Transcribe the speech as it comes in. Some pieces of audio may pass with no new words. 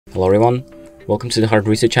Hello everyone, welcome to the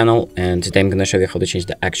HardReset channel, and today I'm going to show you how to change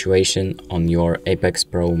the actuation on your Apex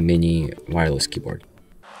Pro Mini wireless keyboard.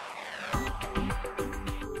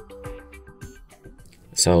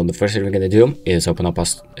 So the first thing we're going to do is open up a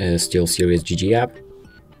SteelSeries GG app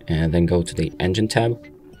and then go to the Engine tab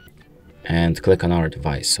and click on our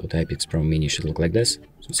device. So the Apex Pro Mini should look like this.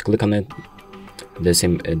 So just click on it, this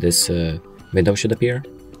window should appear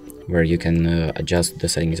where you can adjust the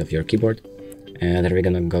settings of your keyboard. And then we're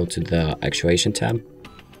gonna go to the Actuation tab,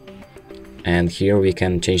 and here we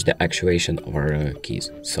can change the actuation of our keys.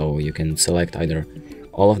 So you can select either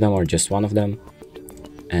all of them or just one of them,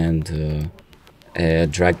 and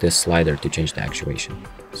drag this slider to change the actuation.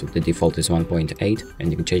 So the default is 1.8, and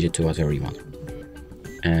you can change it to whatever you want.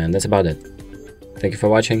 And that's about it. Thank you for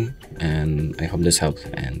watching, and I hope this helped,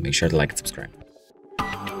 and make sure to like and subscribe.